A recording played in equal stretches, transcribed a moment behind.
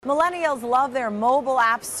Millennials love their mobile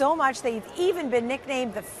apps so much they've even been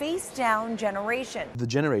nicknamed the face-down generation. The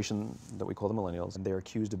generation that we call the millennials, they're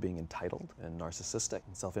accused of being entitled and narcissistic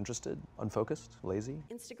and self-interested, unfocused, lazy.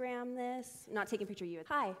 Instagram this, not taking a picture of you.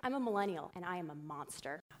 Hi, I'm a millennial and I am a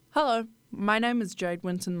monster. Hello, my name is Jade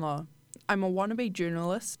Winton-Law. I'm a wannabe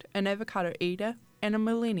journalist, an avocado eater, and a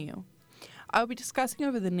millennial. I'll be discussing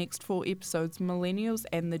over the next 4 episodes Millennials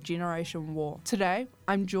and the Generation War. Today,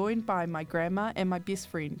 I'm joined by my grandma and my best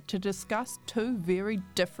friend to discuss 2 very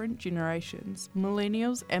different generations,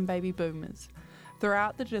 Millennials and Baby Boomers.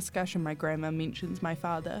 Throughout the discussion, my grandma mentions my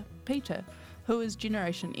father, Peter, who is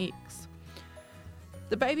Generation X.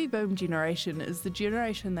 The Baby Boom generation is the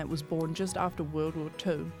generation that was born just after World War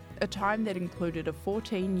II, a time that included a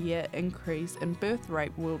 14-year increase in birth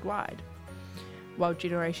rate worldwide. While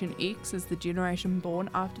Generation X is the generation born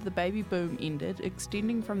after the baby boom ended,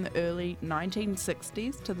 extending from the early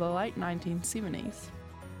 1960s to the late 1970s.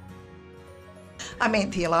 I'm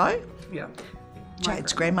Anthea Lowe, Yeah.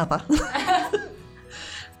 Jade's grandmother.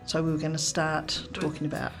 So we were going to start talking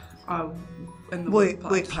about In the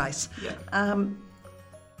workplace. Yeah.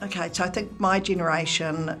 Okay, so I think my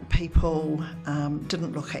generation, people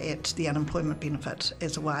didn't look at the unemployment benefit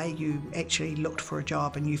as a way. You actually looked for a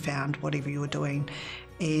job and you found whatever you were doing.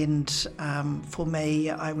 And for me,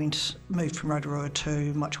 I moved from Rotorua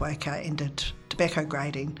to Motueka and did tobacco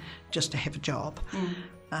grading just to have a job.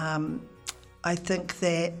 I think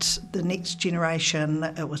that the next generation,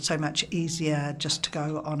 it was so much easier just to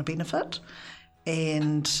go on a benefit.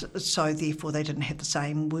 And so therefore they didn't have the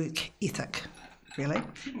same work ethic. Really,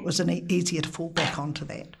 it was easier to fall back onto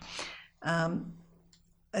that.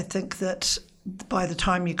 I think that by the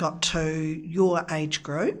time you got to your age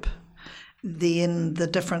group, then the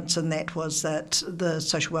difference in that was that the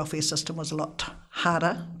social welfare system was a lot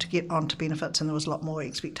harder to get onto benefits, and there was a lot more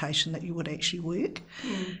expectation that you would actually work.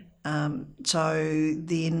 So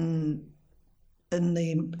then, in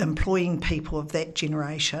the employing people of that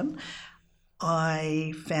generation,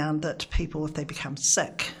 I found that people, if they become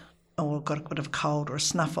sick, or got a bit of a cold or a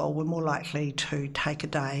snuffle, were more likely to take a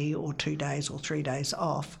day or 2 days or 3 days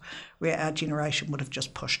off, where our generation would have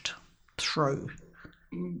just pushed through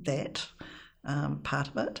that part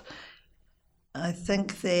of it. I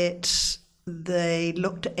think that they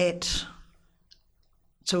looked at,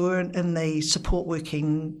 so we're in the support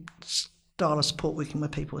working, style of support working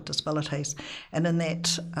with people with disabilities, and in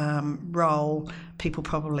that role, people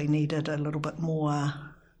probably needed a little bit more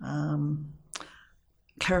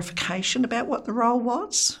clarification about what the role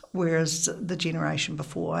was, whereas the generation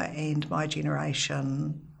before and my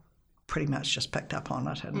generation pretty much just picked up on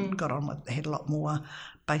it and got on with, had a lot more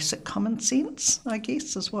basic common sense, I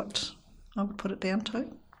guess, is what I would put it down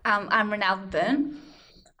to. I'm Renalva Byrne.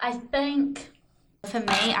 I think for me,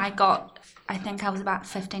 I think I was about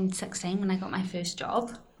 15, 16 when I got my first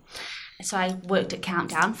job. So I worked at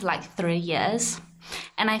Countdown for like 3 years,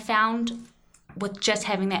 and I found with just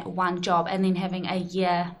having that one job and then having a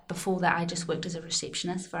year before that I just worked as a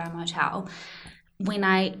receptionist for a motel, when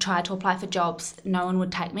I tried to apply for jobs, no one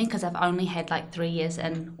would take me because I've only had like 3 years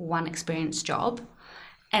in one experienced job.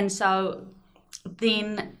 And so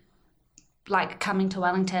then like coming to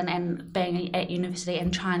Wellington and being at university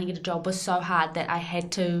and trying to get a job was so hard that I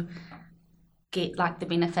had to get like the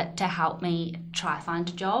benefit to help me try find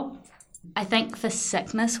a job. I think for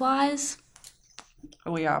sickness wise,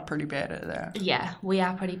 We are pretty bad at that. yeah, we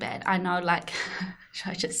are pretty bad. I know, like, should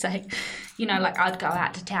I just say, like I'd go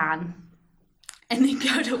out to town and then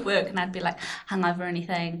go to work and I'd be like hungover or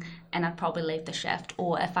anything and I'd probably leave the shift.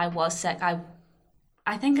 Or if I was sick,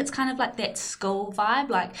 I think it's kind of like that school vibe.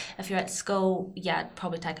 Like if you're at school, yeah, I'd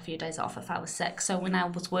probably take a few days off if I was sick. So when I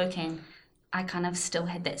was working, I kind of still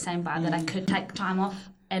had that same vibe that I could take time off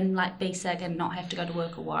and like be sick and not have to go to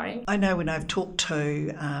work or worry. I know when I've talked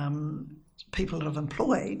to people that I've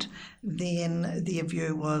employed, then their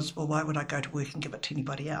view was, well, why would I go to work and give it to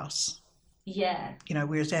anybody else? Yeah.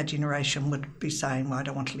 Whereas our generation would be saying, well, I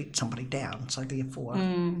don't want to let somebody down, so therefore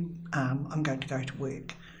I'm going to go to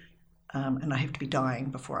work. And I have to be dying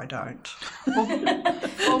before I don't.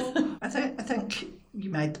 I think you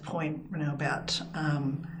made the point, about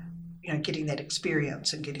getting that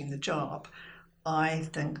experience and getting the job. I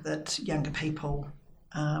think that younger people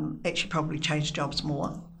actually probably change jobs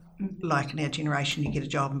more. Like in our generation, you get a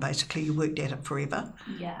job and basically you worked at it forever.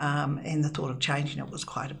 Yeah. And the thought of changing it was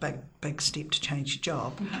quite a big step to change your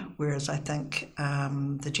job. Whereas I think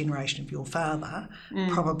the generation of your father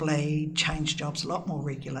probably changed jobs a lot more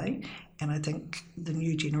regularly. And I think the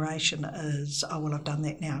new generation is, oh, well, I've done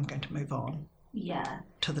that now, I'm going to move on.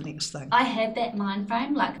 to the next thing. I had that mind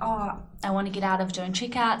frame, like, oh, I want to get out of doing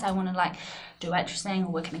checkouts, I want to like do waitressing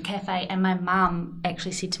or work in a cafe, and my mum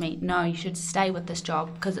actually said to me, no, you should stay with this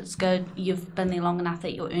job because it's good, you've been there long enough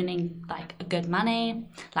that you're earning like a good money,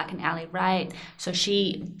 like an hourly rate. So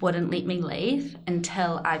she wouldn't let me leave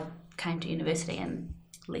until I came to university and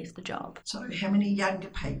left the job. So how many younger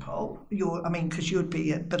people, because you'd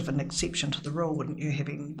be a bit of an exception to the rule, wouldn't you,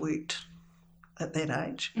 having worked at that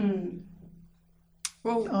age?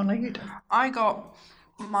 Well, Oh, no, you don't. I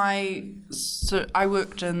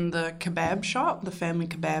worked in the kebab shop, the family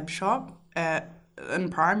kebab shop in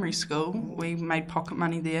primary school. We made pocket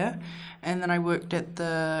money there. And then I worked at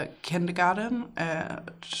the kindergarten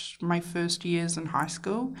at my first years in high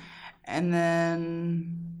school. And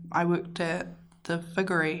then I worked at the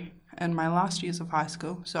figgery in my last years of high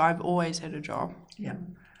school. So I've always had a job. Yeah,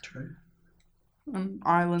 true. And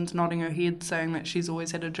Ireland's nodding her head saying that she's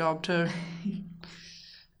always had a job too.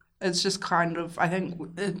 It's just kind of, I think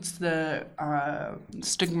it's the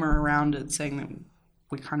stigma around it, saying that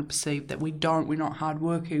we kind of perceive that we're not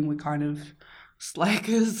hardworking, we're kind of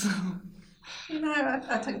slackers.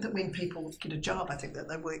 I think that when people get a job, I think that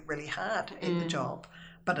they work really hard at the job.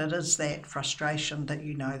 But it is that frustration that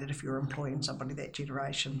that if you're employing somebody that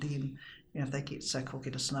generation, then if they get sick or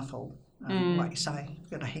get a sniffle, like you say,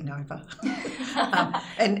 got a hangover.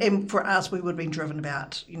 And for us, we would have been driven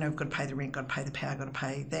about, we've got to pay the rent, got to pay the power, got to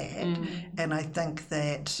pay that. And I think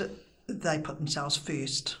that they put themselves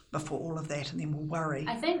first before all of that, and then we'll worry.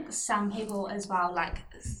 I think some people as well,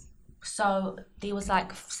 so there was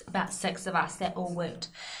about 6 of us that all worked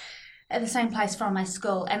at the same place from my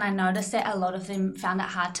school, and I noticed that a lot of them found it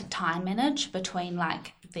hard to time manage between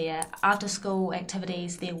their after school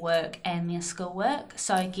activities, their work and their school work.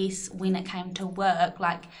 So I guess when it came to work,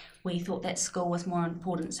 we thought that school was more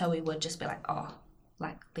important, so we would just be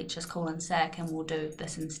let's just call in sick and we'll do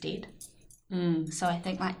this instead. So I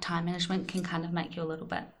think time management can kind of make you a little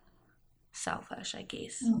bit selfish, I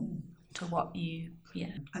guess, to what you,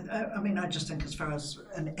 I just think as far as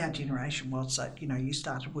our generation was that, you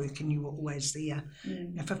started work and you were always there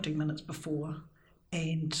 15 minutes before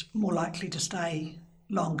and more likely to stay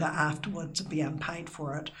longer afterwards and be unpaid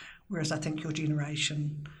for it, whereas I think your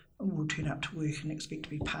generation will turn up to work and expect to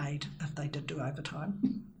be paid if they did do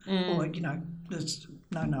overtime. Or, there's,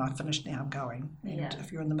 no, I finished now, I'm going. And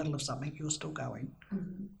if you're in the middle of something, you're still going.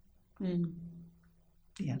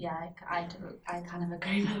 Yeah, I kind of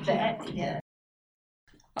agree with that. Yeah.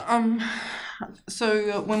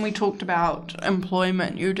 So when we talked about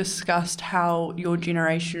employment, you discussed how your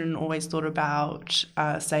generation always thought about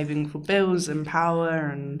saving for bills and power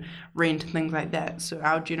and rent and things like that. So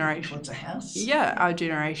our generation... Towards a house? Yeah, our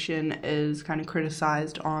generation is kind of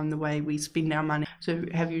criticised on the way we spend our money. So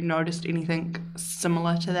have you noticed anything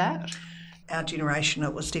similar to that? Our generation,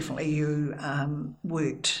 it was definitely you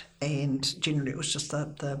worked, and generally it was just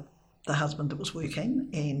the husband that was working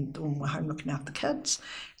and the woman were home looking after the kids.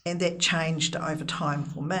 And that changed over time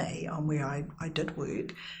for me on where I did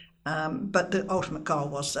work. But the ultimate goal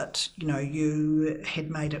was that, you had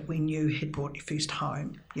made it when you had brought your first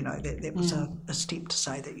home. That was a step to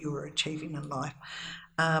say that you were achieving in life.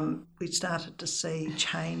 We started to see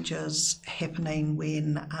changes happening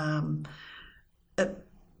when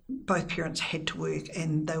both parents had to work,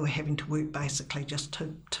 and they were having to work basically just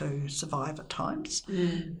to survive at times.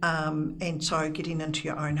 And so getting into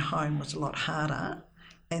your own home was a lot harder.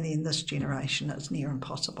 And then this generation is near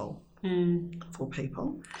impossible for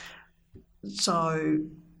people. So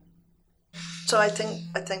I think,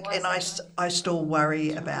 and I still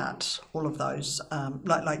worry about all of those,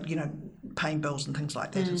 paying bills and things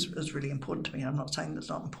like that is really important to me. I'm not saying that's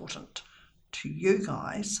not important to you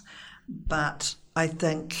guys, but I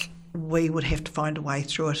think we would have to find a way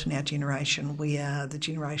through it in our generation. We are the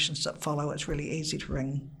generations that follow. It's really easy to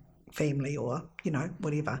ring family or,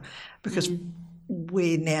 whatever, because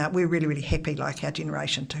we're really, really happy, like our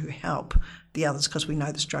generation, to help the others because we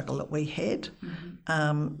know the struggle that we had.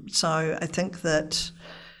 So I think that,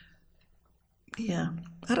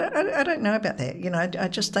 I don't know about that. I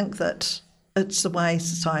just think that it's the way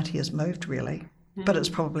society has moved, really. But it's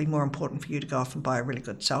probably more important for you to go off and buy a really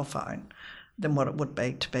good cell phone than what it would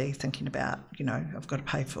be to be thinking about, I've got to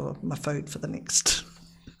pay for my food for the next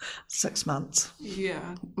 6 months.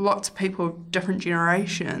 Yeah, lots of people of different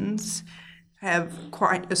generations have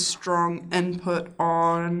quite a strong input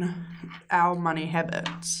on our money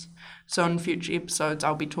habits. So in future episodes,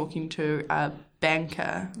 I'll be talking to a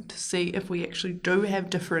banker to see if we actually do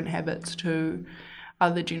have different habits to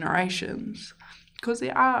other generations. Because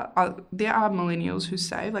there are millennials who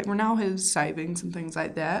save, like Renelle has savings and things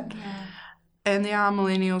like that. And there are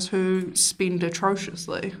millennials who spend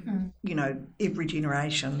atrociously. You know, every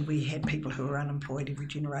generation we had people who were unemployed. Every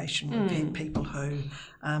generation we've had people who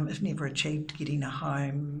have never achieved getting a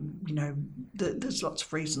home. You know, there's lots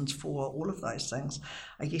of reasons for all of those things.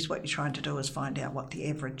 I guess what you're trying to do is find out what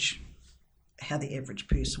how the average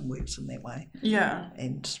person works in that way. Yeah.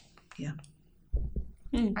 And yeah.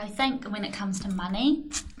 I think when it comes to money,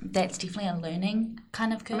 that's definitely a learning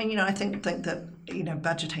kind of curve. I mean, you know, I think that, you know,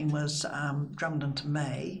 budgeting was drummed into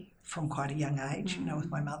me from quite a young age. You know, with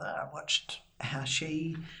my mother, I watched how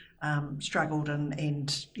she struggled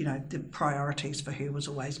and, you know, the priorities for her was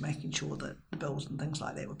always making sure that the bills and things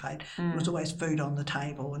like that were paid. There was always food on the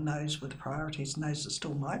table, and those were the priorities, and those are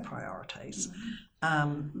still my priorities.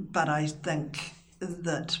 But I think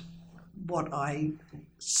that what I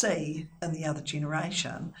see in the other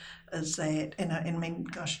generation is that, and I mean,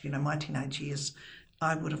 gosh, you know, my teenage years,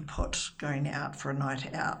 I would have put going out for a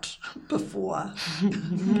night out before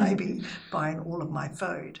maybe buying all of my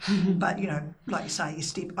food. But, you know, like you say, you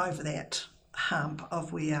step over that hump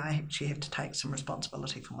of where I actually have to take some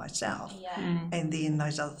responsibility for myself. And then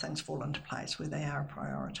those other things fall into place where they are a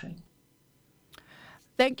priority.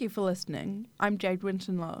 Thank you for listening. I'm Jade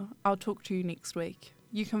Winton-Law. I'll talk to you next week.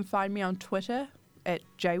 You can find me on Twitter at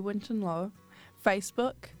jwintonlaw,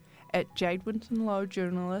 Facebook at Jade Winton-Law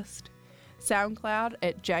Journalist, SoundCloud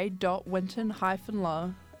at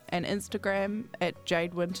jade.winton-law, and Instagram at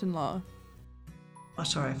Jade Winton-Law. Oh,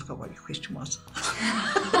 sorry, I forgot what your question was.